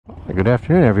Good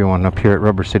afternoon, everyone. Up here at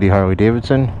Rubber City Harley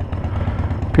Davidson.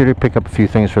 I'm here to pick up a few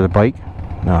things for the bike.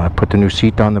 I put the new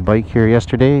seat on the bike here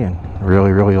yesterday and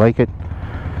really like it.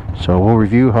 So we'll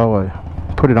review how I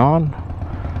put it on,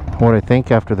 what I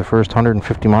think after the first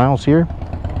 150 miles here,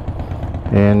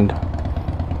 and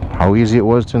how easy it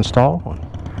was to install.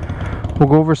 We'll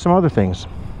go over some other things.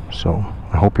 So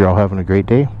I hope you're all having a great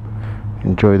day.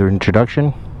 Enjoy the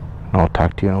introduction. I'll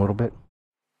talk to you in a little bit.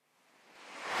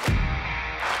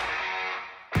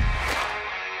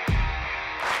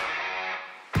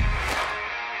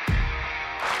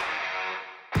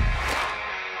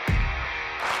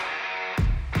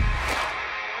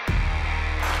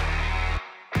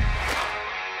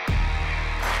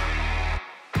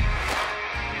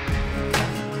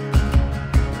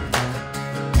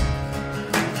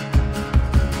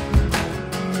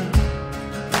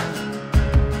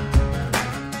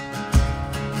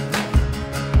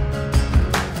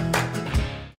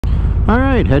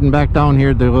 Alright, heading back down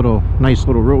here, the nice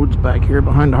little roads back here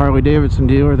behind the Harley Davidson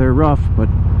dealer. They're rough, but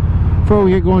before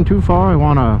we get going too far, I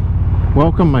want to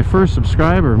welcome my first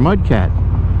subscriber, Mudcat.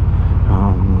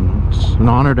 It's an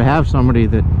honor to have somebody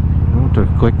that, to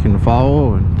click and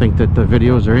follow and think that the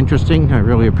videos are interesting. I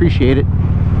really appreciate it.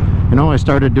 I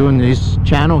started doing this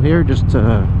channel here just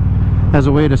as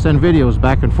a way to send videos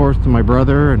back and forth to my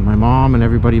brother and my mom and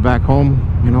everybody back home.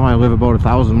 I live about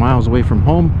 1,000 miles away from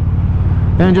home,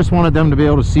 and just wanted them to be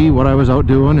able to see what I was out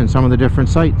doing in some of the different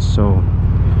sites. So,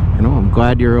 I'm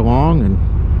glad you're along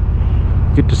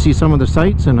and get to see some of the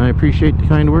sites, and I appreciate the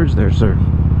kind words there, sir.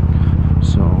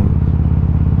 So,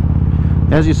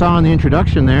 as you saw in the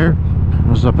introduction there, I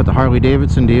was up at the Harley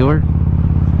Davidson dealer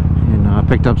and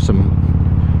picked up some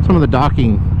of the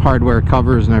docking hardware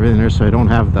covers and everything there, so I don't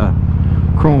have the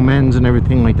chrome ends and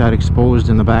everything like that exposed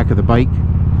in the back of the bike.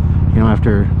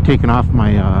 After taking off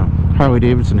my Harley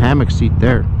Davidson hammock seat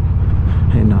there,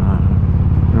 and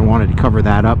I wanted to cover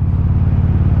that up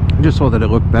just so that it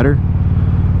looked better.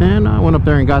 And I went up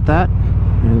there and got that,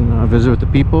 and visited with the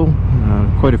people.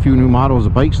 Quite a few new models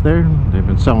of bikes there. They've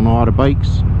been selling a lot of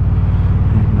bikes,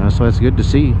 and so that's good to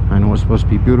see. I know it's supposed to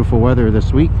be beautiful weather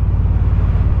this week,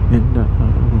 and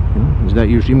that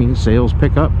usually means sales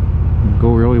pick up and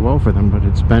go really well for them, but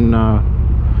it's been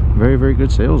very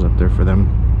good sales up there for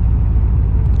them.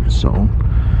 So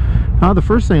the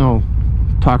first thing I'll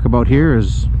talk about here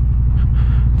is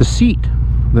the seat,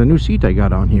 the new seat I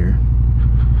got on here.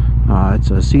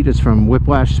 It's a seat. It's from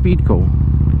Whiplash Speed Co,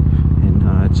 and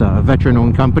it's a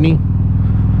veteran-owned company,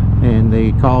 and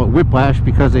they call it Whiplash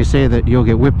because they say that you'll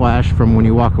get whiplash from when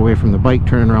you walk away from the bike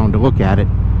turning around to look at it.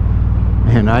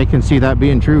 And I can see that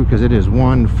being true because it is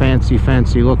one fancy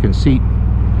looking seat.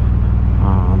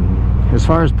 As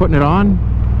far as putting it on,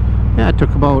 yeah, it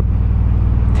took about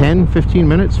 10-15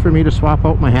 minutes for me to swap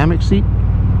out my hammock seat.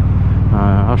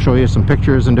 I'll show you some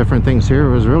pictures and different things here.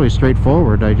 It was really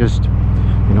straightforward. I just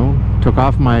took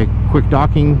off my quick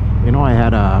docking. I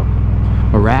had a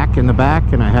rack in the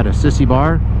back, and I had a sissy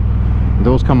bar.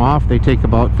 Those come off. They take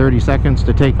about 30 seconds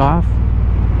to take off,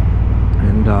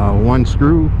 and one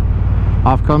screw,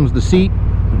 off comes the seat,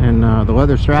 and the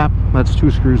leather strap, that's 2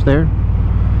 screws there.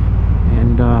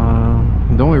 And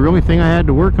the only really thing I had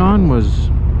to work on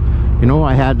was,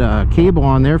 I had a cable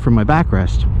on there for my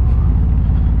backrest,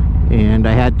 and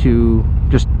I had to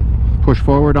just push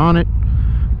forward on it,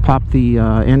 pop the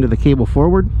end of the cable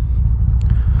forward,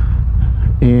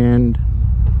 and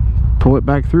pull it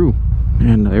back through,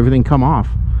 and everything come off.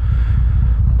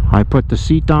 I put the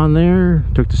seat on there,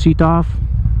 took the seat off,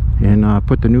 and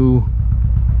put the new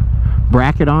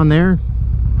bracket on there,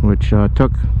 which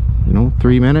took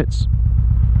 3 minutes.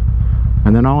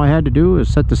 And then all I had to do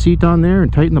is set the seat on there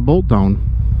and tighten the bolt down.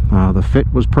 The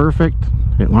fit was perfect.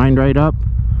 It lined right up.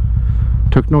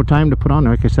 Took no time to put on.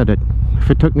 Like I said,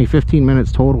 if it took me 15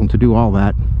 minutes total to do all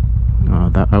that,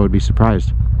 I would be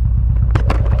surprised.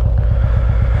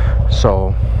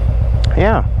 So,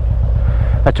 yeah,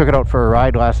 I took it out for a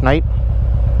ride last night,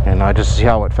 and just to see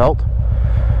how it felt.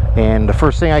 And the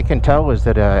first thing I can tell is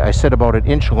that I sit about an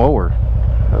inch lower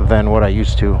than what I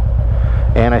used to,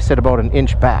 and I sit about an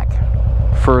inch back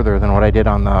further than what I did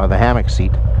on the hammock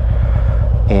seat,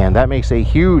 and that makes a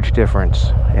huge difference.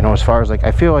 As far as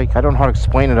I feel like, I don't know how to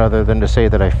explain it other than to say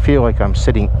that I feel like I'm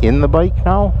sitting in the bike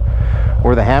now,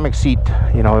 where the hammock seat,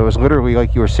 it was literally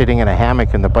like you were sitting in a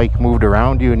hammock and the bike moved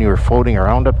around you and you were floating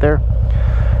around up there.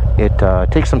 It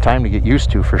takes some time to get used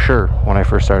to, for sure, when I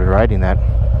first started riding that.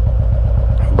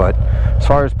 But as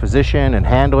far as position and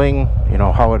handling,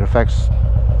 how it affects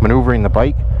maneuvering the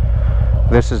bike,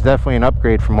 this is definitely an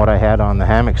upgrade from what I had on the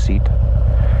hammock seat.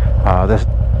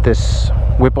 This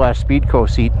Whiplash Speed Co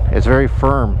seat is very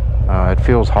firm. It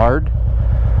feels hard,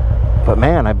 but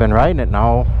man, I've been riding it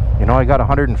now. You know, I got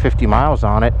 150 miles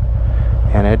on it,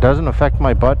 and it doesn't affect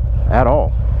my butt at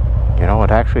all. You know,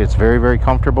 it's very, very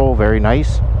comfortable, very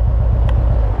nice.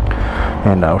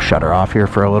 And I'll shut her off here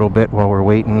for a little bit while we're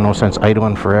waiting. No sense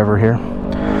idling forever here.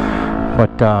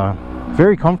 But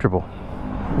very comfortable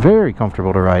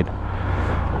to ride.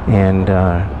 And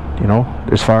you know,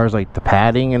 as far as like the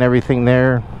padding and everything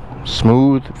there,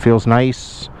 smooth, feels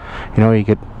nice. You know, you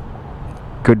get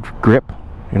good grip,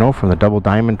 you know, from the double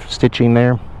diamond stitching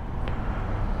there.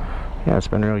 Yeah, it's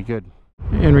been really good.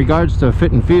 In regards to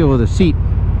fit and feel of the seat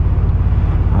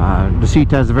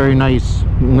has a very nice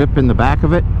lip in the back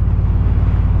of it.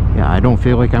 Yeah, I don't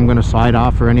feel like I'm going to slide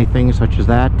off or anything such as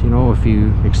that. You know, if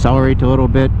you accelerate a little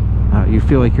bit, you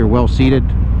feel like you're well seated.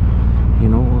 You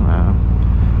know,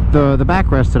 the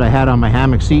backrest that I had on my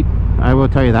hammock seat, I will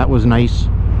tell you, that was nice.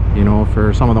 You know,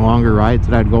 for some of the longer rides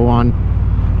that I'd go on.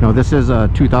 You know, this is a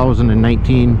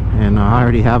 2019, and I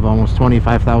already have almost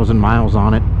 25,000 miles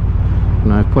on it,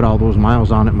 and I've put all those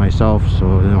miles on it myself.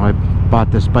 So, you know, I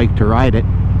bought this bike to ride it,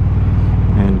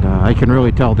 and I can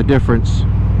really tell the difference.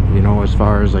 You know, as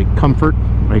far as like comfort,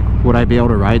 like would I be able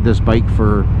to ride this bike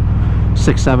for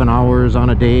 6-7 hours on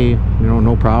a day? You know,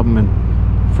 no problem.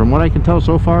 And from what I can tell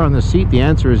so far on the seat, the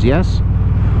answer is yes.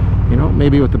 You know,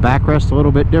 maybe with the backrest a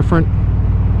little bit different,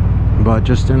 but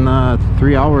just in the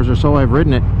 3 hours or so I've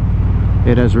ridden it,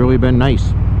 it has really been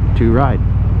nice to ride.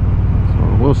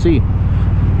 So we'll see.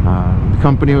 The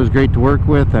company was great to work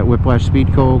with at Whiplash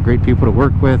Speed Co. Great people to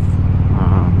work with.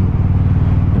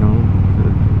 You know,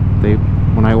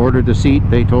 when I ordered the seat,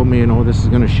 they told me, you know, this is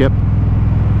going to ship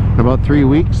in about 3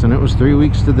 weeks, and it was 3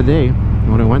 weeks to the day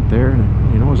when I went there. And,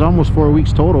 you know, it was almost 4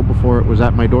 weeks total before it was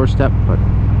at my doorstep. But,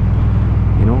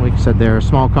 you know, like I said, they're a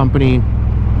small company.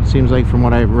 Seems like from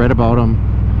what I've read about them,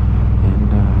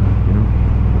 and you know,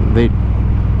 they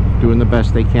doing the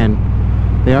best they can.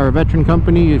 They are a veteran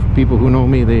company. If people who know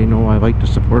me, they know I like to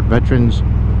support veterans,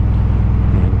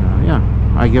 and yeah,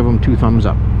 I give them 2 thumbs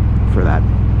up for that.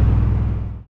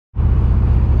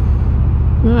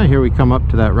 Here we come up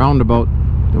to that roundabout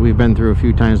that we've been through a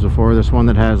few times before. This one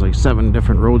that has like 7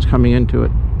 different roads coming into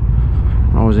it.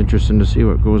 Always interesting to see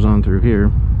what goes on through here.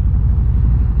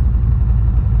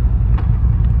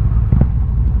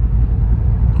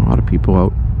 A lot of people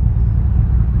out.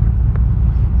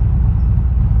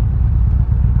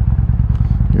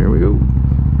 Here we go.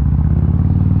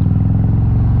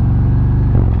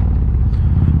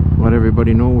 Let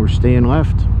everybody know we're staying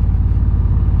left.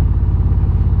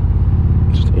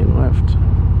 Staying left.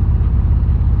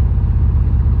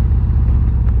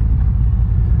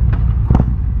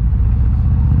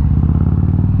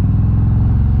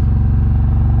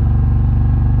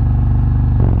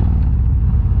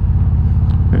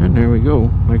 And there we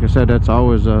go. Like I said, that's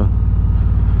always a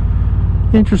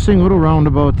interesting little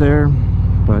roundabout there,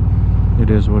 but it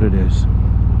is what it is.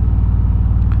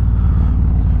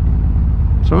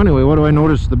 So anyway, what do I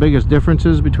notice the biggest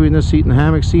differences between this seat and the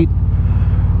hammock seat?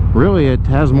 Really, it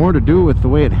has more to do with the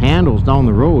way it handles down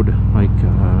the road.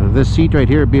 Like this seat right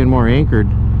here being more anchored,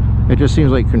 it just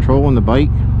seems like controlling the bike,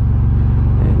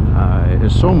 and it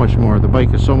is so much more, the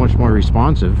bike is so much more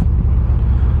responsive.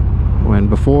 When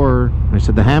before, I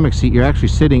said the hammock seat, you're actually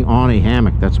sitting on a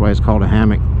hammock. That's why it's called a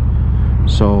hammock.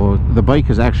 So the bike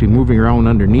is actually moving around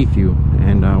underneath you,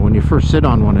 and when you first sit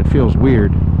on one, it feels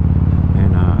weird,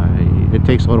 and it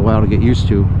takes a little while to get used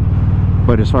to.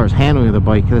 But as far as handling the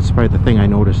bike, that's probably the thing I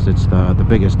noticed. It's the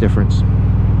biggest difference,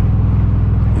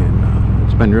 and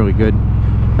it's been really good.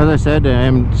 As I said, I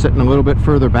am sitting a little bit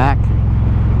further back,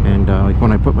 and like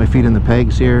when I put my feet in the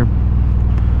pegs here,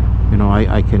 you know,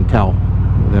 I can tell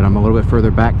that I'm a little bit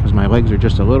further back because my legs are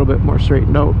just a little bit more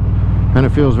straightened out, and it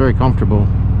feels very comfortable.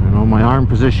 You know, my arm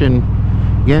position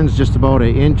again is just about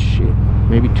 1 inch,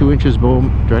 maybe 2 inches below,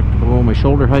 direct below my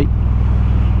shoulder height,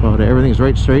 but everything's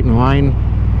right straight in line.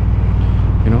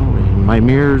 You know, my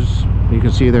mirrors, you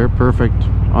can see they're perfect,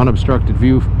 unobstructed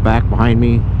view back behind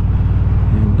me,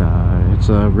 and it's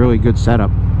a really good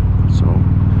setup. So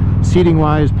seating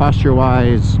wise, posture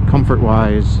wise, comfort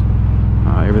wise,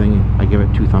 everything, I give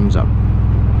it 2 thumbs up.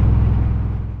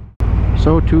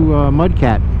 So to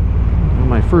Mudcat,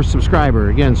 my first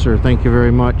subscriber, again, sir, thank you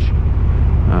very much.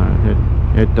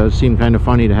 It does seem kind of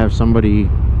funny to have somebody,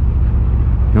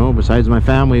 you know, besides my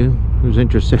family, who's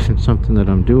interested in something that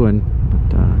I'm doing.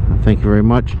 But thank you very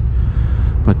much.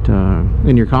 But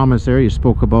in your comments there, you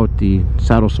spoke about the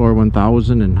Saddlesore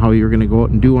 1000 and how you're going to go out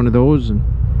and do one of those, and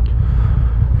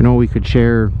you know, we could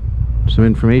share some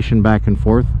information back and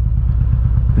forth.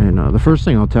 And the first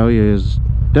thing I'll tell you is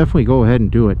definitely go ahead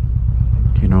and do it.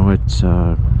 You know,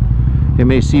 it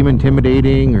may seem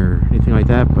intimidating or anything like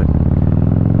that, but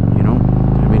you know,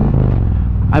 I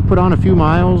mean, I put on a few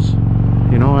miles.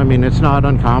 You know, I mean, it's not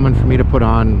uncommon for me to put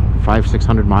on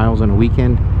 500-600 miles on a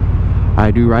weekend. I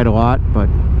do ride a lot, but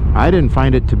I didn't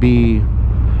find it to be,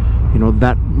 you know,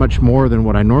 that much more than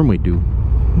what I normally do.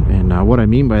 And what I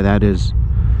mean by that is,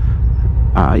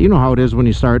 you know how it is when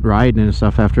you start riding and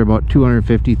stuff. After about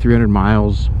 250-300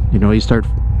 miles, you know, you start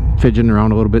fidgeting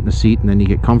around a little bit in the seat, and then you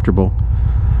get comfortable.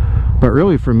 But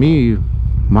really, for me,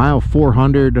 mile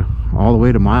 400 all the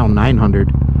way to mile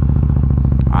 900,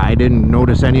 I didn't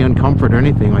notice any uncomfort or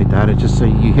anything like that. It's just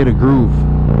you hit a groove,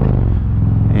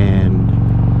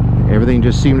 and everything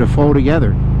just seemed to flow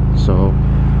together. So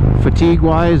fatigue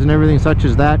wise and everything such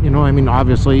as that, you know, I mean,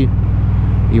 obviously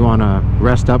you want to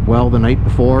rest up well the night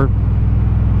before.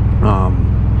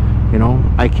 You know,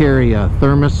 I carry a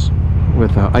thermos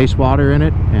with ice water in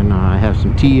it, and I have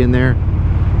some tea in there.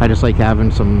 I just like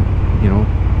having some, you know,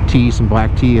 tea, some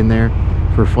black tea in there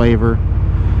for flavor.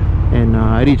 And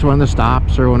at each one of the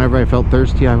stops, or whenever I felt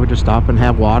thirsty, I would just stop and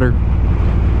have water.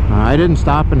 I didn't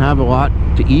stop and have a lot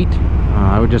to eat.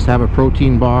 I would just have a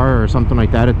protein bar or something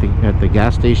like that at the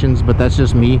gas stations, but that's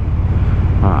just me.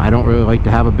 I don't really like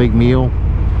to have a big meal,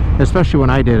 especially when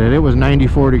I did it. It was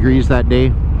 94 degrees that day,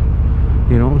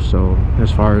 you know, so as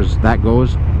far as that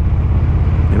goes,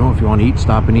 you know, if you want to eat,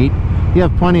 stop and eat. You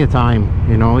have plenty of time,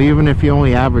 you know, even if you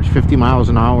only average 50 miles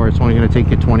an hour, it's only going to take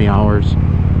you 20 hours.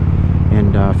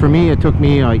 And for me, it took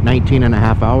me like 19 and a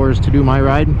half hours to do my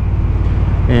ride.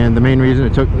 And the main reason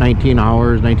it took 19 and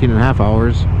a half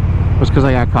hours was because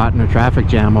I got caught in a traffic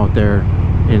jam out there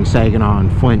in Saginaw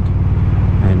and Flint.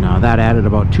 And that added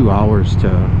about 2 hours to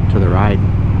the ride.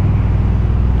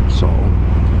 So,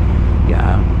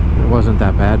 yeah, it wasn't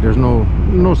that bad. There's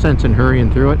no sense in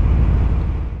hurrying through it.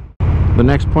 The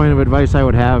next point of advice I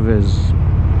would have is,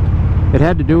 it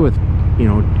had to do with, you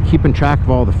know, keeping track of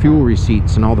all the fuel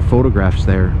receipts and all the photographs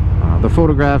there. The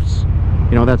photographs,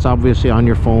 you know, that's obviously on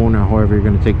your phone or however you're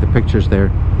going to take the pictures there.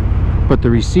 But the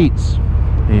receipts,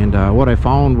 and what I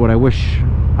found, what I wish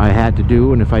I had to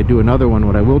do, and if I do another one,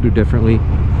 what I will do differently,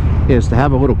 is to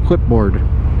have a little clipboard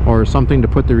or something to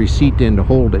put the receipt in to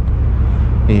hold it.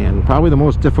 And probably the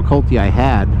most difficulty I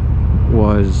had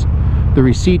was the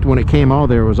receipt, when it came out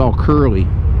there, was all curly.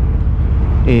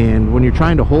 And when you're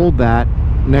trying to hold that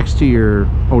next to your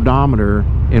odometer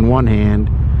in one hand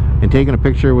and taking a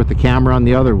picture with the camera on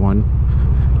the other one,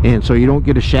 and so you don't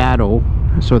get a shadow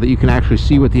so that you can actually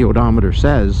see what the odometer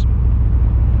says,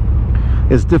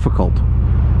 is difficult.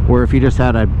 Where if you just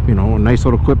had a, you know, a nice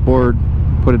little clipboard,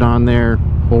 put it on there,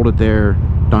 hold it there,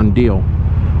 done deal.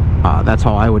 That's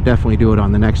how I would definitely do it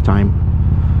on the next time.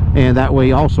 And that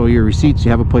way also your receipts,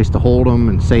 you have a place to hold them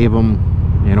and save them.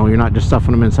 You know, you're not just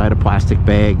stuffing them inside a plastic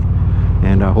bag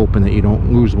and hoping that you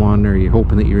don't lose one, or you're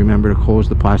hoping that you remember to close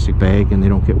the plastic bag and they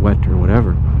don't get wet or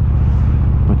whatever.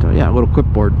 But yeah, a little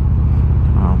clipboard.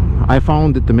 I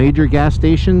found that the major gas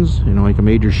stations, you know, like a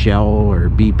major Shell or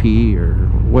BP or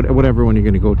whatever one you're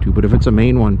going to go to, but if it's a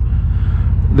main one,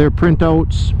 their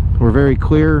printouts were very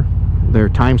clear, their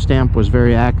timestamp was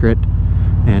very accurate,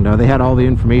 and they had all the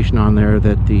information on there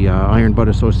that the Iron Butt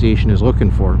Association is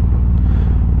looking for.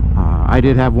 I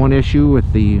did have one issue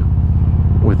with the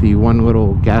one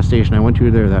little gas station I went to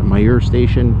there, that Meyer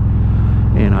station,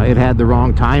 and it had the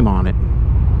wrong time on it,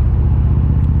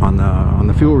 on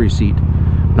the fuel receipt.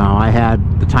 Now, I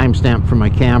had the timestamp from my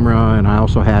camera, and I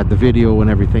also had the video and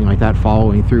everything like that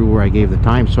following through where I gave the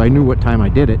time, so I knew what time I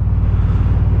did it.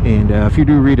 And if you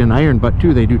do read an Iron Butt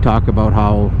too, they do talk about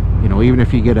how, you know, even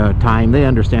if you get a time, they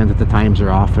understand that the times are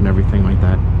off and everything like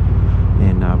that.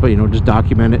 And but you know, just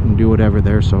document it and do whatever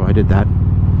there. So I did that.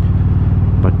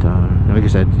 But like I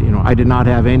said, you know, I did not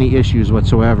have any issues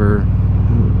whatsoever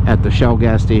at the Shell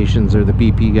gas stations or the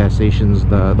BP gas stations,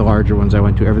 the larger ones I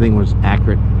went to. Everything was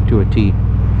accurate to a T.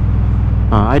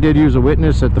 I did use a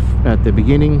witness at the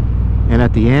beginning and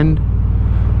at the end.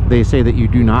 They say that you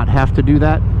do not have to do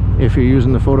that if you're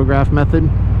using the photograph method,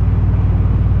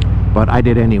 but I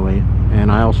did anyway, and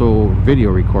I also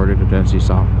video recorded it, as you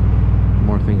saw.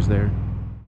 More things there.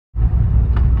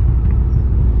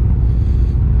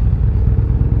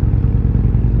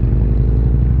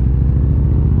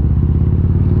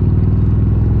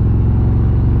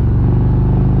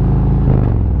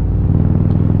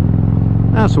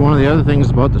 So one of the other things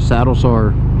about the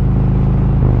Saddlesore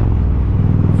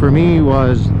for me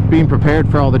was being prepared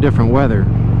for all the different weather.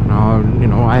 You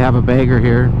know, I have a bagger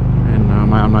here and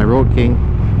on my Road King,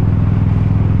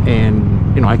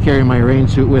 and you know, I carry my rain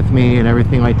suit with me and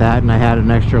everything like that, and I had an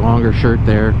extra longer shirt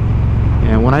there.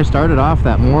 And when I started off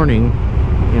that morning,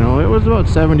 you know, it was about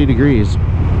 70 degrees,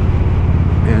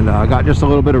 and got just a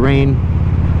little bit of rain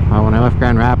when I left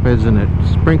Grand Rapids, and it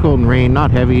sprinkled and rained,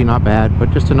 not heavy, not bad,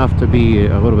 but just enough to be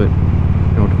a little bit,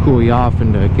 you know, to cool you off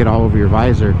and to get all over your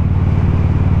visor.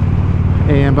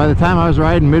 And by the time I was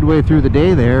riding midway through the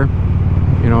day there,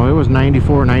 you know, it was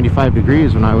 94, 95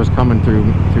 degrees when I was coming through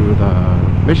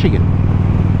the Michigan.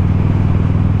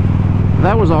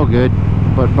 That was all good,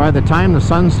 but by the time the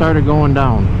sun started going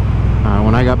down,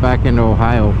 when I got back into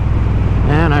Ohio,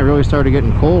 and I really started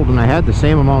getting cold, and I had the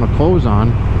same amount of clothes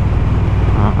on.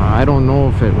 I don't know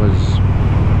if it was,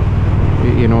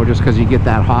 you know, just because you get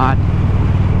that hot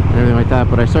and everything like that,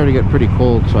 but I started to get pretty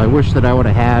cold, so I wish that I would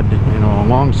have had, you know, a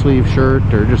long sleeve shirt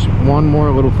or just one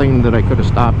more little thing that I could have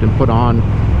stopped and put on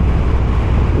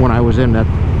when I was in that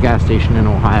gas station in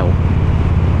Ohio.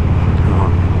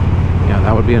 Yeah,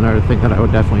 that would be another thing that I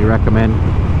would definitely recommend.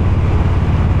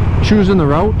 Choosing the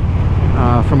route,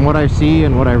 from what I see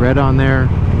and what I read on there,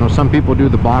 you know, some people do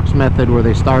the box method where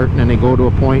they start and then they go to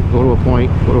a point, go to a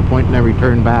point, go to a point, and then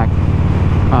return back.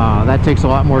 That takes a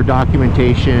lot more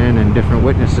documentation and different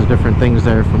witnesses, different things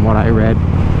there from what I read.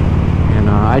 And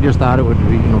I just thought it would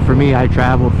be, you know, for me, I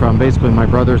traveled from basically my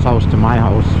brother's house to my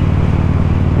house,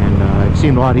 and it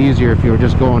seemed a lot easier if you were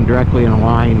just going directly in a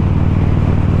line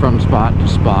from spot to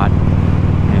spot.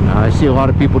 And I see a lot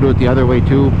of people do it the other way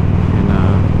too,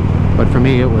 and but for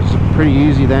me it was pretty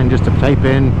easy then just to type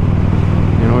in,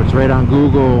 you know, it's right on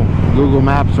Google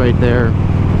Maps right there,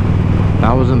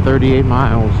 1,038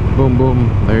 miles, boom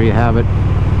boom, there you have it,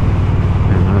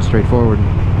 and straightforward.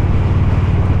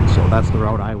 So that's the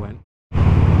route I went.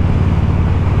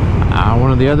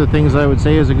 One of the other things I would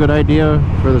say is a good idea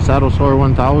for the Saddlesore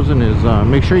 1000 is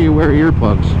make sure you wear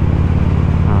earplugs.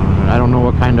 I don't know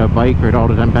what kind of bike, or it all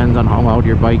depends on how loud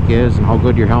your bike is and how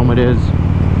good your helmet is.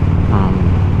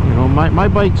 You know, my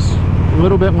bike's a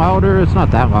little bit louder. It's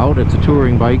not that loud, it's a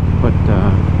touring bike, but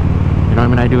you know, I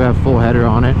mean, I do have full header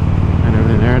on it and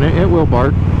everything there, and it will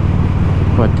bark,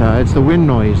 but it's the wind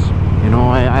noise. You know,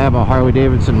 I have a Harley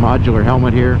Davidson modular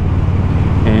helmet here,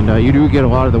 and you do get a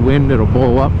lot of the wind. It'll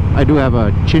blow up. I do have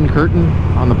a chin curtain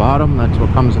on the bottom, that's what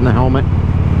comes in the helmet,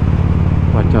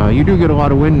 but you do get a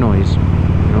lot of wind noise.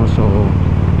 You know, so,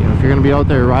 you know, if you're going to be out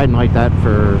there riding like that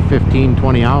for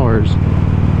 15-20 hours,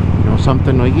 you know,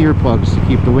 something like earplugs to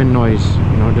keep the wind noise,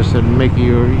 you know, just to make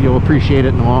you'll appreciate it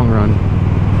in the long run,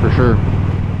 for sure.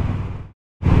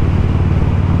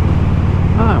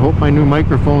 I hope my new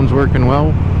microphone's working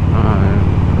well.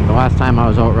 The last time I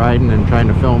was out riding and trying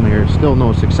to film here, still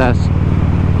no success.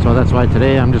 So that's why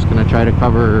today I'm just going to try to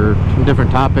cover some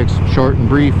different topics, short and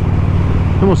brief,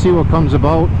 and we'll see what comes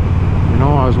about. You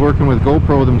know, I was working with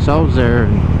GoPro themselves there,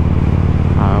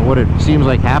 and what it seems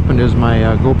like happened is my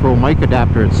GoPro mic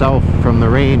adapter itself from the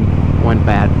rain went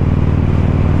bad.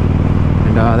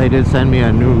 And they did send me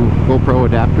a new GoPro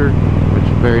adapter, which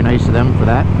is very nice of them for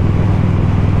that.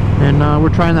 And we're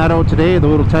trying that out today. The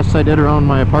little tests I did around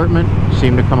my apartment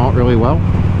seemed to come out really well.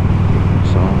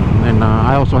 So, and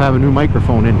I also have a new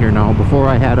microphone in here now. Before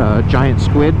I had a giant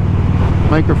squid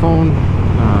microphone.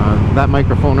 That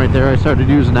microphone right there, I started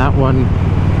using that one.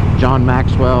 John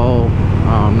Maxwell,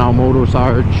 now Moto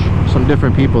Sarge, some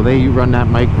different people, they run that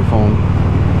microphone.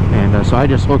 And so I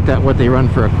just looked at what they run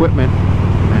for equipment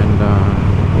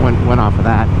and went off of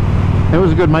that. It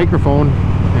was a good microphone,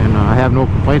 and I have no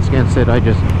complaints against it. I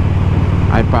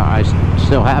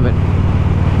still have it.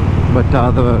 But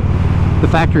the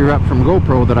factory rep from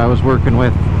GoPro that I was working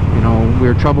with, you know, we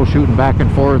were troubleshooting back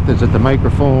and forth. Is it the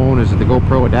microphone? Is it the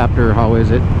GoPro adapter? How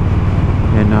is it?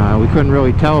 And we couldn't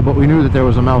really tell, but we knew that there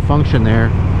was a malfunction there.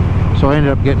 So I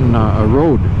ended up getting a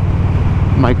Rode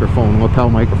microphone, lapel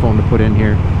microphone to put in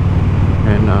here.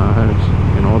 And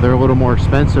you know, they're a little more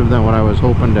expensive than what I was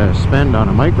hoping to spend on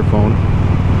a microphone.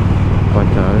 But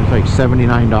it's like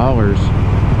 $79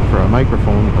 for a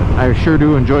microphone. But I sure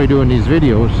do enjoy doing these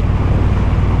videos.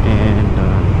 And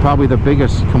probably the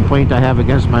biggest complaint I have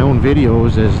against my own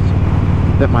videos is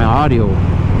that my audio,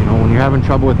 you know, when you're having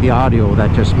trouble with the audio,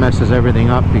 that just messes everything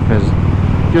up, because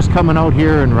just coming out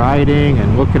here and riding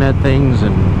and looking at things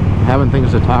and having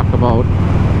things to talk about,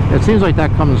 it seems like that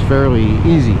comes fairly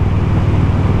easy.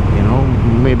 You know,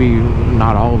 maybe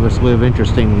not all of us live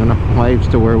interesting enough lives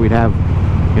to where we'd have,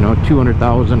 you know,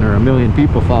 200,000 or 1 million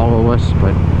people follow us,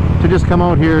 but to just come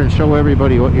out here and show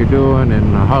everybody what you're doing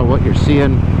and what you're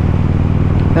seeing,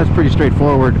 that's pretty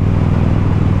straightforward.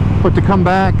 But to come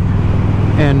back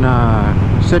and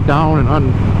sit down and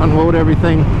download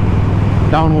everything,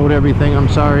 I'm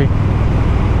sorry,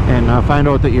 and find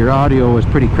out that your audio is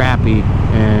pretty crappy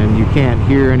and you can't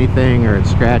hear anything or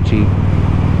it's scratchy,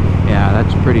 yeah,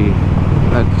 that's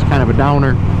kind of a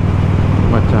downer.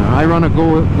 But I run a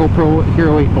GoPro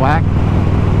Hero 8 Black,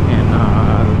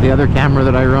 The other camera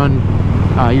that I run,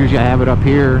 usually I have it up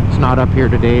here. It's not up here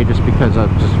today just because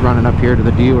I'm just running up here to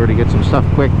the dealer to get some stuff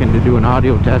quick and to do an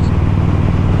audio test.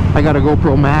 I got a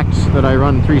GoPro Max that I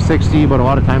run 360, but a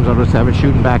lot of times I'll just have it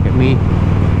shooting back at me.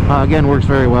 Again, works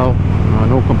very well.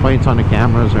 No complaints on the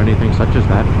cameras or anything such as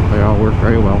that. They all work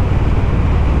very well.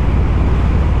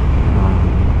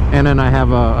 And then I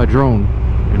have a drone.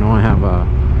 You know, I have a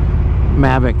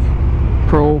Mavic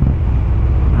Pro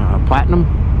Platinum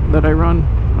that I run.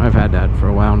 I've had that for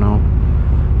a while now,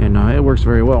 and it works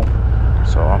very well.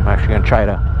 So I'm actually going to try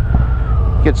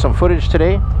to get some footage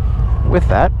today with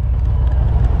that,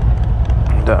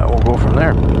 and we'll go from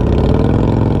there.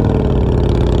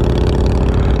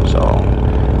 So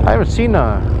I haven't seen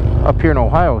up here in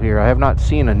Ohio here, I have not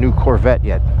seen a new Corvette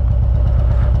yet.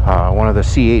 One of the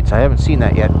C8s, I haven't seen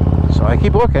that yet. So I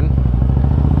keep looking,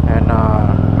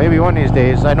 and maybe one of these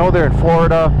days. I know they're in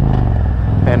Florida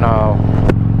and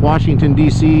Washington,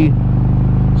 D.C.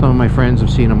 Some of my friends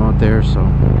have seen them out there, so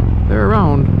they're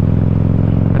around.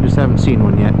 I just haven't seen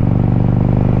one yet.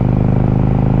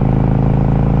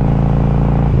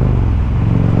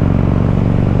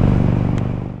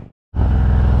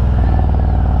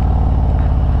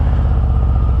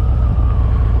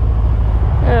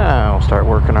 Yeah, we'll start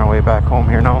working our way back home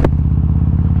here now.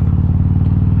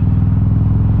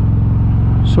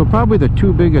 So probably the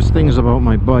two biggest things about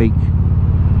my bike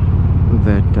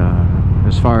that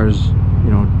as far as, you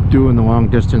know, doing the long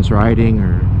distance riding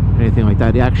or anything like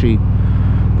that, actually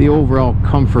the overall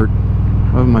comfort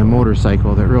of my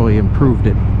motorcycle that really improved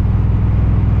it.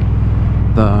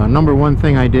 The number one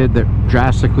thing I did that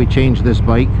drastically changed this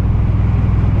bike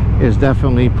is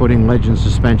definitely putting Legend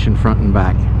suspension front and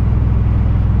back.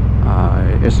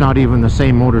 It's not even the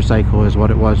same motorcycle as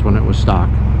what it was when it was stock.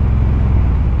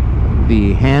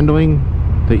 The handling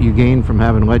that you gain from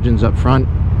having Legends up front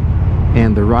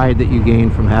and the ride that you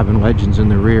gain from having Legends in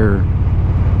the rear,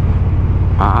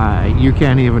 you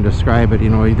can't even describe it. You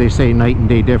know, they say night and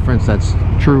day difference. That's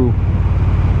true.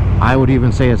 I would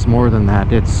even say it's more than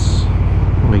that. It's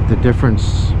like the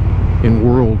difference in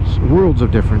worlds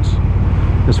of difference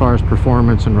as far as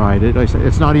performance and ride.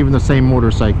 It's not even the same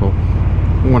motorcycle.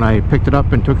 When I picked it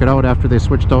up and took it out after they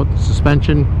switched out the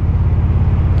suspension,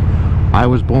 I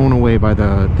was blown away by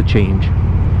the change.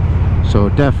 So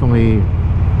definitely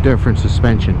different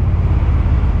suspension.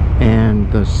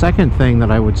 And the second thing that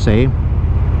I would say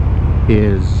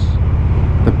is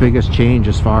the biggest change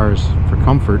as far as for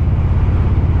comfort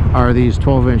are these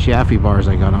 12-inch Yaffe bars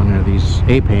I got on there, these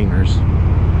ape hangers.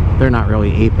 They're not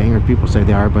really ape hanger, people say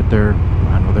they are, but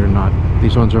I know they're not.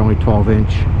 These ones are only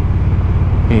 12-inch,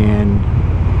 and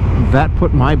that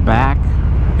put my back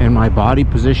and my body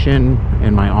position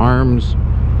and my arms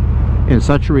in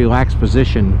such a relaxed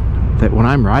position that when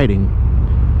I'm riding,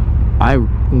 I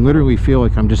literally feel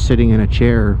like I'm just sitting in a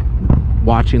chair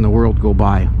watching the world go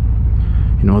by.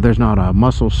 You know, there's not a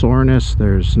muscle soreness,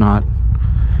 there's not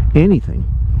anything.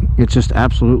 It's just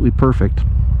absolutely perfect.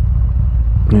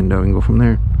 And we can go from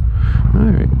there.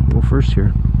 Alright, go first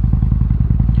here.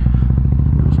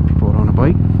 Some people out on a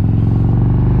bike.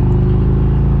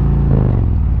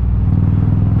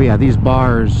 But yeah, these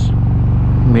bars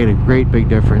made a great big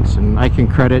difference, and I can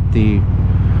credit the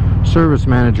service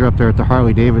manager up there at the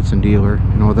Harley Davidson dealer.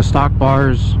 You know, the stock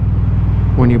bars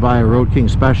when you buy a Road King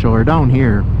Special are down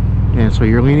here, and so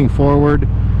you're leaning forward,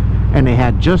 and they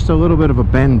had just a little bit of a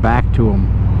bend back to them,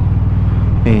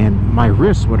 and my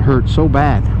wrists would hurt so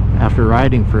bad after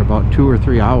riding for about 2 or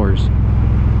 3 hours.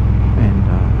 And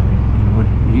you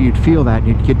know, you'd feel that, and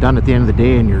you'd get done at the end of the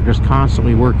day and you're just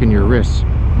constantly working your wrists.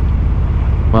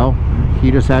 Well,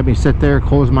 he just had me sit there,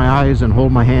 close my eyes, and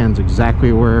hold my hands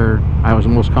exactly where I was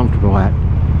most comfortable at.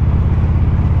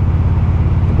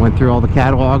 Went through all the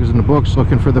catalogs and the books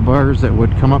looking for the bars that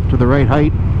would come up to the right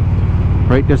height,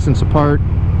 right distance apart,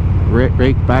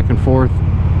 rake back and forth.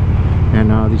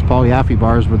 And these Paul Yaffe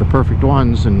bars were the perfect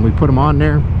ones, and we put them on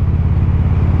there.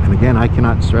 And again, I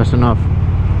cannot stress enough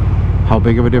how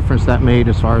big of a difference that made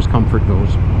as far as comfort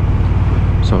goes.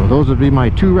 So those would be my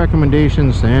two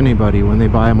recommendations to anybody when they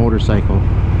buy a motorcycle,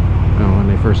 you know, when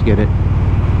they first get it.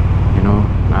 You know,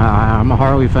 I'm a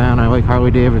Harley fan. I like Harley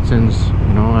Davidsons.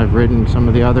 You know, I've ridden some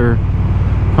of the other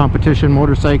competition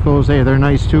motorcycles. Hey, they're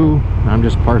nice too. I'm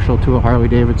just partial to a Harley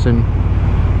Davidson.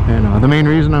 And the main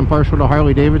reason I'm partial to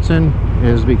Harley Davidson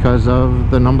is because of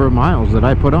the number of miles that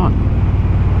I put on.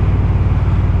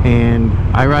 And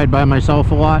I ride by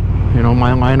myself a lot. You know,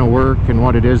 my line of work and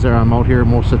what it is there, I'm out here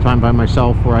most of the time by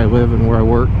myself where I live and where I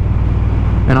work.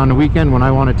 And on the weekend when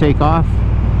I want to take off,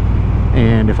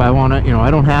 and if I want to, you know, I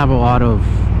don't have a lot of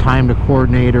time to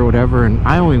coordinate or whatever, and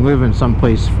I only live in some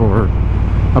place for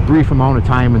a brief amount of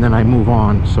time and then I move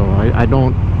on. So I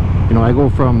don't, you know, I go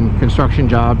from construction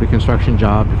job to construction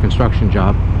job to construction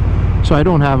job. So I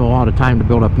don't have a lot of time to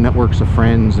build up networks of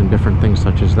friends and different things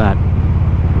such as that.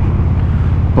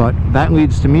 But that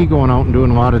leads to me going out and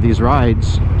doing a lot of these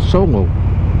rides solo.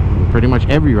 Pretty much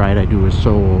every ride I do is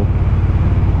solo.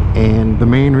 And the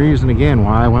main reason, again,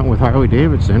 why I went with Harley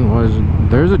Davidson was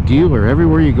there's a dealer.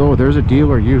 Everywhere you go, there's a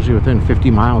dealer usually within 50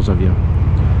 miles of you.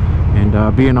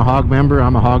 And being a hog member,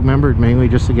 I'm a hog member mainly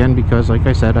just, again, because, like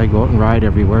I said, I go out and ride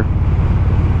everywhere.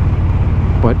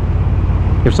 But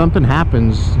if something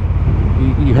happens,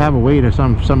 you have a way to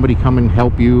somebody come and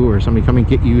help you, or somebody come and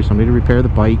get you, somebody to repair the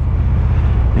bike.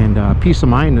 And peace of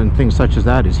mind and things such as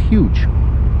that is huge.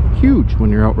 Huge when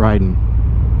you're out riding.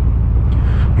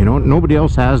 You know, nobody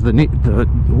else has the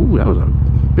ooh, that was a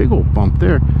big old bump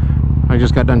there. I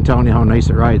just got done telling you how nice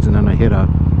it rides, and then I hit a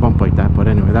bump like that. But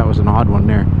anyway, that was an odd one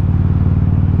there.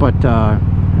 But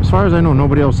as far as I know,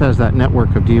 nobody else has that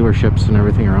network of dealerships and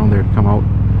everything around there to come out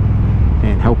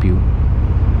and help you,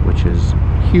 which is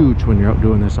huge when you're out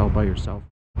doing this out by yourself.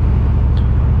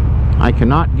 I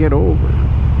cannot get over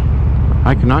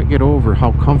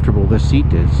how comfortable this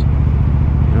seat is.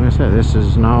 Like I said, this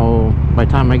is now, by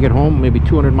the time I get home, maybe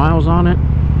 200 miles on it.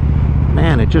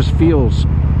 Man, it just feels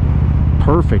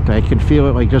perfect. I can feel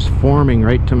it like just forming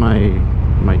right to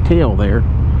my tail there.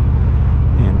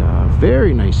 And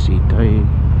very nice seat.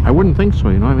 I wouldn't think so,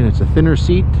 you know. I mean, it's a thinner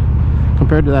seat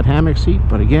compared to that hammock seat,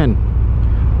 but again,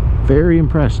 very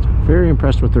impressed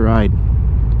with the ride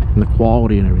and the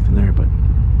quality and everything there. But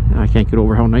I can't get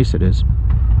over how nice it is.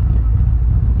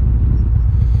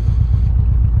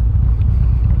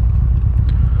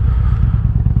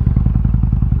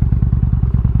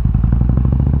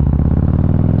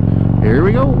 Here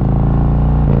we go.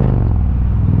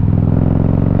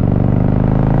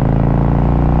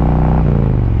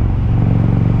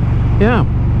 Yeah.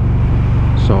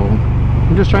 So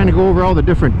I'm just trying to go over all the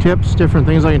different tips, different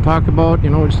things I can talk about. You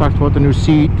know, we just talked about the new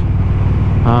seat.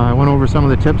 I went over some of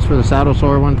the tips for the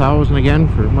Saddlesore 1000 again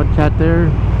for Mudcat there.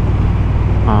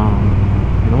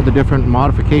 You know, the different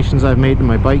modifications I've made to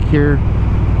my bike here.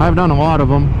 I've done a lot of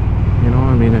them. You know,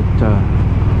 I mean,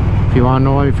 if you want to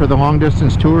know, for the long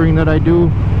distance touring that I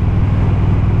do,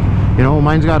 you know,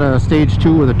 mine's got a stage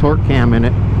 2 with a torque cam in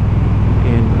it,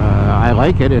 and I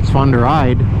like it. It's fun to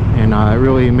ride, and it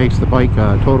really makes the bike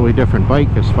a totally different bike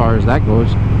as far as that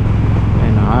goes.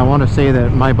 And I want to say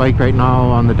that my bike right now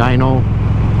on the dyno,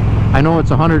 I know it's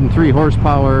 103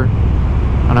 horsepower,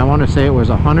 and I want to say it was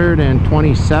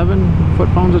 127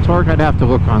 foot-pounds of torque. I'd have to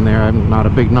look on there. I'm not a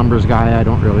big numbers guy. I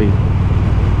don't really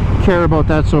care about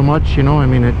that so much, you know. I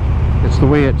mean, it's the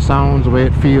way it sounds, the way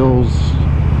it feels,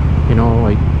 you know,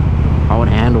 like how it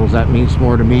handles. That means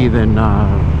more to me than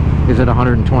is it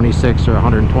 126 or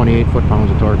 128 foot-pounds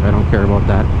of torque. I don't care about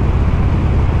that.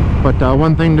 But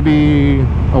one thing to be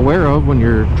aware of when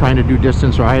you're trying to do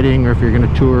distance riding, or if you're going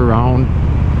to tour around,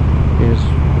 is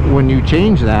when you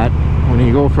change that, when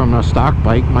you go from a stock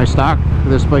bike,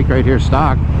 this bike right here,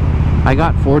 stock, I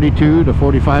got 42 to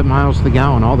 45 miles to the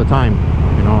gallon all the time.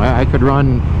 You know, I could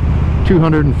run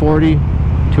 240,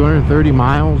 230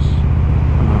 miles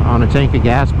on a tank of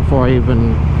gas before I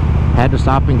even had to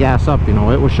stop and gas up. You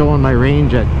know, it was showing my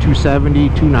range at 270,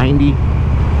 290.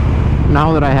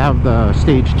 Now that I have the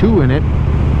stage 2 in it,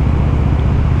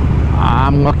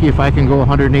 I'm lucky if I can go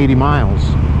 180 miles.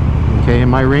 Okay,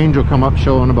 and my range will come up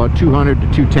showing about 200 to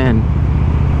 210.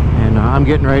 And I'm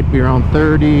getting right to be around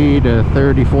 30 to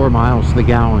 34 miles to the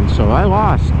gallon. So I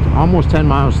lost almost 10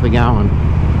 miles to the gallon.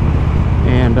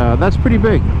 And that's pretty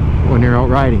big when you're out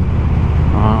riding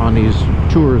on these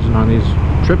tours and on these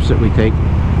trips that we take.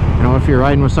 You know, if you're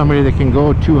riding with somebody that can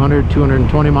go 200,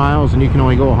 220 miles and you can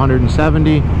only go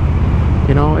 170,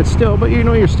 you know, it's still, but you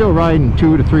know, you're still riding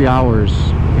 2 to 3 hours,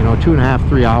 you know, 2.5,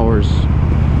 3 hours.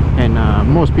 And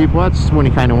most people, that's when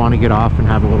you kind of want to get off and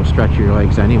have a little stretch of your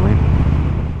legs anyway.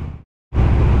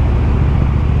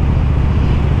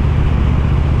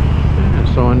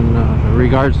 So in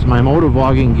regards to my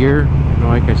motovlogging gear, you know,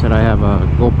 like I said, I have a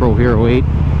GoPro Hero 8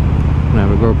 and I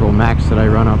have a GoPro Max that I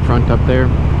run up front up there.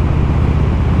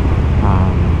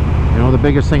 You know, the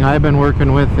biggest thing I've been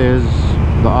working with is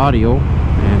the audio,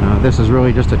 and this is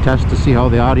really just a test to see how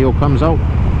the audio comes out.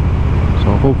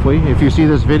 So hopefully, if you see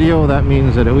this video, that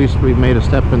means that at least we've made a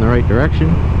step in the right direction.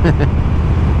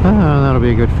 That'll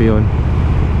be a good feeling.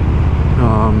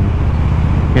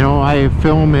 You know, I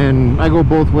film and I go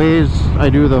both ways. I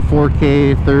do the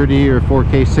 4K 30 or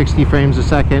 4K 60 frames a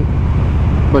second.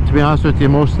 But to be honest with you,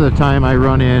 most of the time I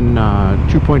run in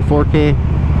 2.4K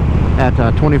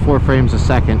at 24 frames a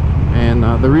second. And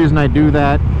the reason I do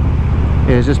that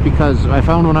is just because I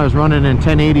found when I was running in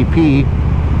 1080p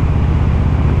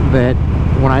that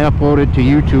when I uploaded to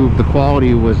YouTube, the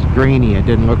quality was grainy. It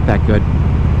didn't look that good.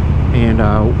 And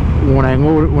when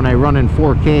I run in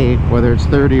 4K, whether it's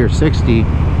 30 or 60,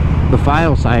 the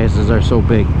file sizes are so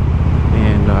big.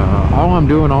 And all I'm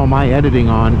doing all my editing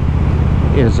on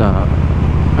is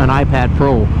an iPad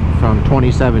Pro from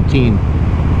 2017,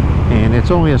 and it's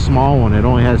only a small one. It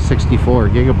only has 64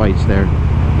 gigabytes there,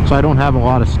 so I don't have a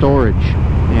lot of storage,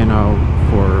 you know,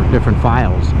 for different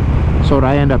files. So what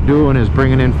I end up doing is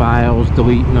bringing in files,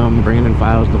 deleting them, bringing in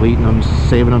files, deleting them,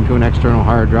 saving them to an external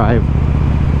hard drive.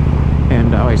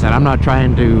 And like I said, I'm not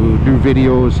trying to do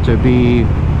videos to be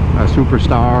a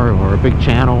superstar or a big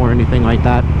channel or anything like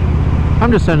that.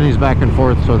 I'm just sending these back and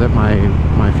forth so that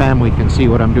my family can see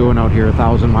what I'm doing out here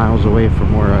 1,000 miles away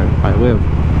from where I live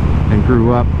and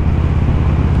grew up.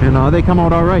 And they come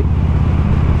out all right.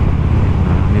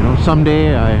 You know,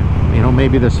 someday you know,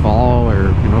 maybe this fall, or,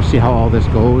 you know, see how all this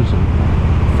goes. And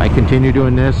if I continue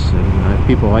doing this and if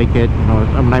people like it, you know,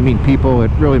 when I mean people,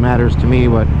 it really matters to me.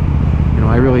 What, you know,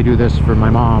 I really do this for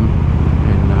my mom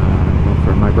and you know,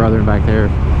 for my brother back there.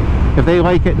 If they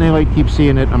like it and they keep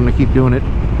seeing it, I'm gonna keep doing it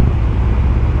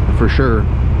for sure,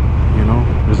 you know,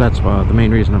 because that's the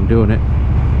main reason I'm doing it.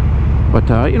 But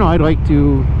you know, I'd like to,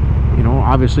 you know,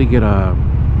 obviously get a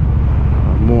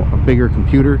bigger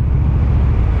computer,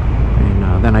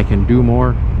 and then I can do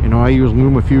more. You know, I use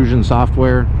LumaFusion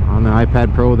software on the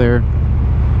iPad Pro there,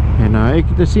 and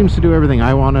it seems to do everything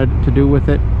I wanted to do with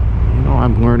it. You know,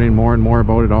 I'm learning more and more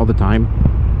about it all the time.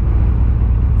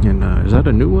 And is that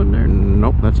a new one there?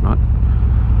 Nope, that's not.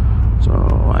 So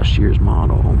last year's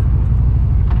model,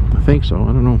 I think so.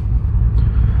 I don't know.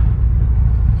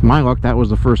 My luck, that was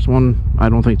the first one. I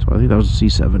don't think so. I think that was a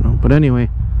C7 though. But anyway,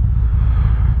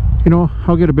 you know,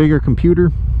 I'll get a bigger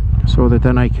computer so that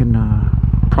then I can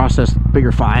process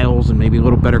bigger files and maybe a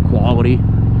little better quality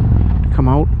to come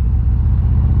out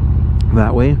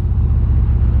that way. A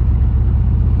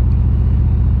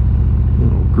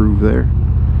little groove there.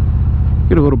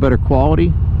 Get a little better quality.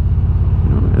 You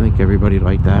know, I think everybody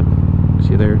liked that.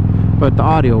 See there? But the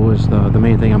audio was the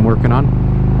main thing I'm working on,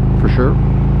 for sure.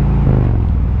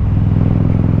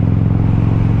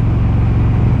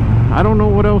 I don't know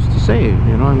what else to say.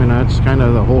 You know, I mean, that's kind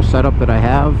of the whole setup that I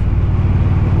have.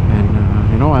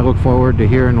 And, you know, I look forward to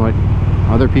hearing what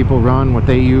other people run, what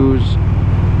they use.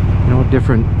 You know,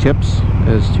 different tips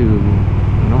as to,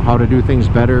 you know, how to do things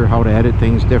better, how to edit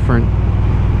things different.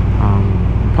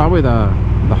 Probably the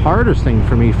hardest thing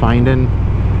for me finding,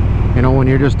 you know, when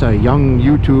you're just a young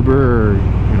YouTuber, or,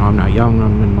 you know, I'm not young,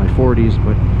 I'm in my 40s,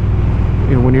 but,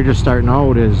 you know, when you're just starting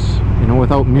out, is, you know,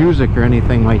 without music or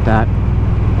anything like that,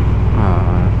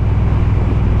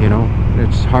 you know,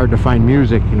 it's hard to find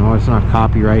music. You know, it's not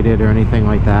copyrighted or anything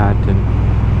like that.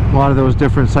 And a lot of those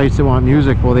different sites that want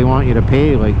music, well, they want you to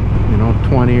pay like, you know,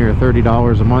 $20 or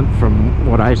 $30 a month from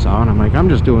what I saw. And I'm like, I'm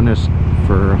just doing this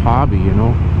for a hobby, you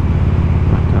know.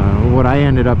 But what I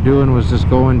ended up doing was just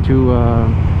going to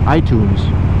iTunes,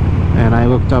 and I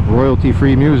looked up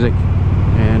royalty-free music,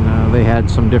 and they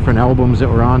had some different albums that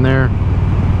were on there,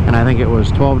 and I think it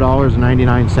was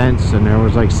 $12.99, and there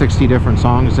was like 60 different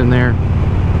songs in there.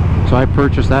 So I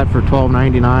purchased that for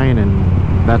 $12.99,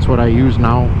 and that's what I use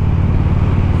now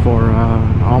for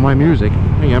all my music.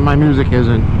 Again, my music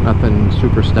isn't nothing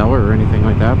super stellar or anything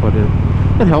like that, but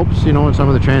it helps, you know, in some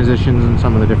of the transitions and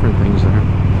some of the different things there.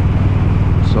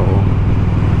 So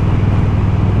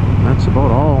that's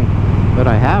about all that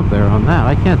I have there on that.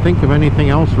 I can't think of anything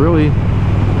else really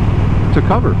to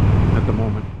cover at the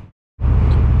moment.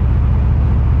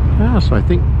 Yeah, so I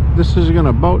think this is gonna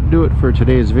about do it for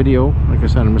today's video. Like I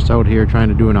said, I'm just out here trying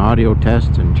to do an audio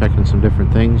test and checking some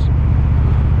different things.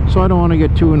 So I don't want to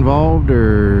get too involved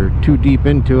or too deep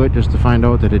into it just to find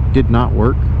out that it did not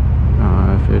work.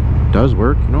 If it does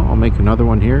work, you know, I'll make another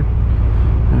one here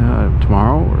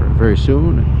tomorrow or very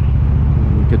soon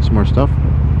and get some more stuff.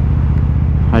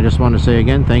 I just want to say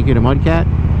again, thank you to Mudcat,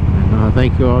 and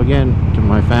thank you all again to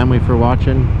my family for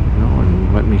watching, you know,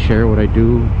 and letting me share what I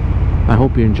do. I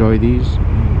hope you enjoy these.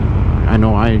 I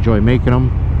know I enjoy making them,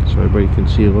 so everybody can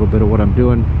see a little bit of what I'm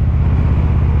doing.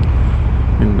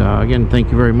 And again,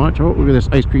 thank you very much. Oh, look at this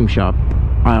ice cream shop.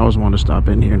 I always want to stop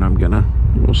in here,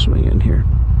 and we'll swing in here.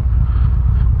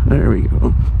 There we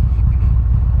go.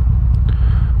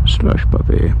 Slush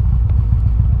puppy.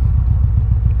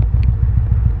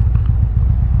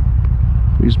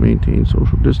 Please maintain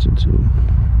social distancing.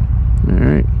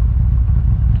 Alright.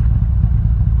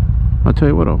 I'll tell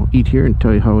you what, I'll eat here and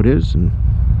tell you how it is, and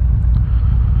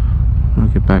I'll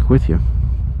get back with you.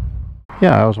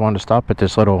 Yeah, I always wanted to stop at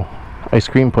this little ice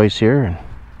cream place here, and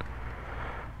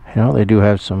You know, they do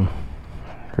have some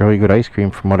really good ice cream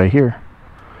from what I hear.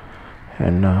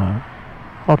 And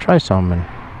I'll try some and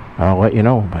I'll let you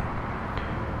know. But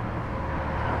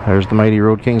there's the Mighty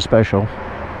Road King special.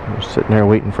 Just sitting there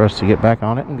waiting for us to get back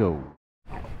on it and go.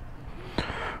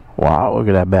 Wow, look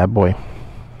at that bad boy.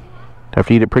 I have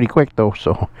to eat it pretty quick though,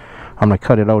 so I'm going to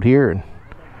cut it out here and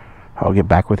I'll get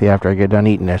back with you after I get done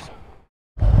eating this.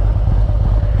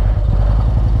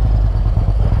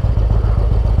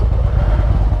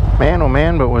 Man, oh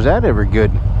man, but was that ever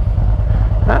good?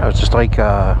 That was just like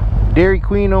Dairy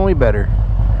Queen, only better.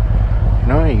 You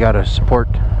know, you got to support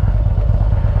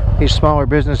these smaller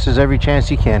businesses every chance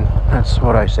you can. That's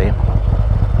what I say.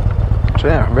 So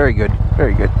yeah, very good,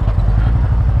 very good.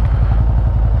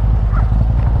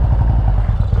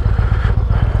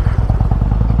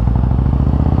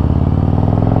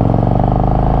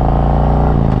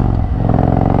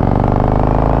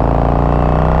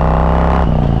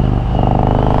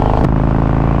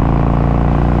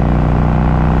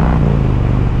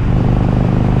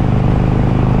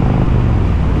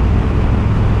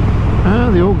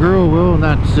 The old girl will,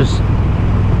 that's just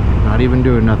not even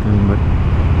doing nothing. But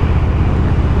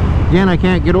again, I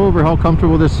can't get over how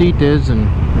comfortable this seat is, and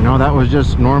you know, that was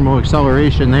just normal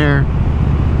acceleration there.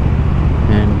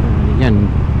 And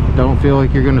again, don't feel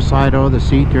like you're going to slide out of the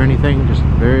seat or anything. Just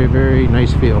very, very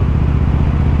nice feel.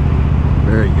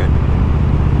 Very good.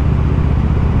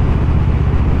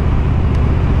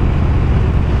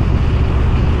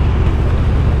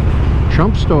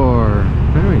 Trump Store.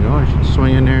 There we go. I should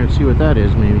swing in there and see what that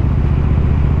is, maybe.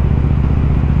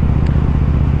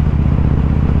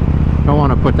 Don't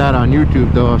want to put that on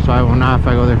YouTube though, so I will not if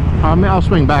I go there. I'll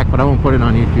swing back, but I won't put it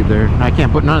on YouTube there. I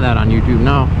can't put none of that on YouTube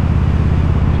now.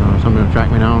 So somebody will track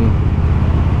me down.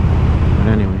 But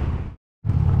anyway.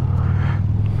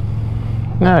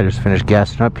 Now I just finished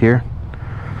gassing up here.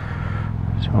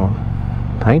 So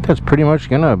I think that's pretty much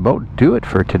gonna about do it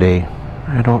for today.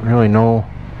 I don't really know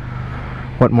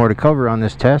what more to cover on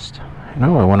this test. You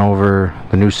know, I went over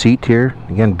the new seat here.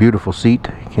 Again, beautiful seat.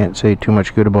 Can't say too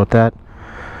much good about that.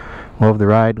 Love the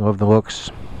ride, love the looks.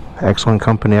 Excellent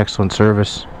company, excellent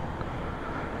service.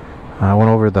 I went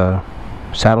over the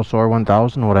Saddlesore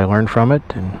 1000, what I learned from it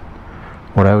and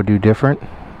what I would do different.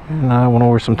 And I went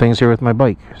over some things here with my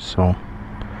bike. So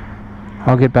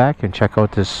I'll get back and check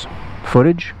out this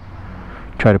footage.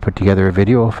 Try to put together a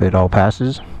video if it all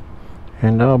passes.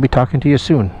 And I'll be talking to you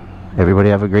soon. Everybody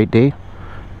have a great day.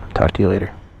 Talk to you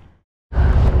later.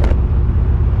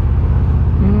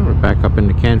 We're back up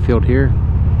into Canfield here.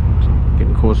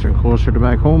 Getting closer and closer to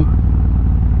back home.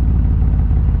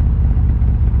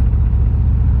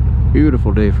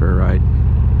 Beautiful day for a ride.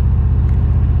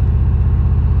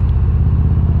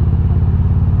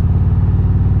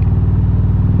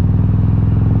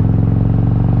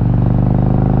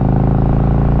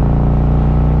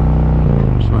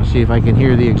 See if I can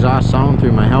hear the exhaust sound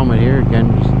through my helmet here.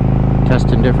 Again, just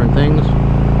testing different things.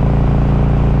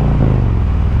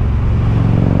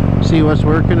 See what's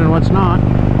working and what's not.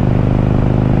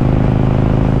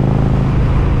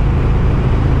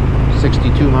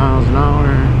 62 miles an hour.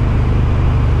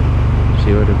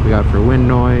 See what we got for wind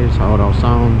noise, how it all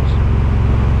sounds.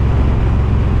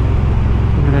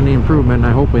 Not any improvement.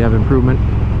 I hope we have improvement.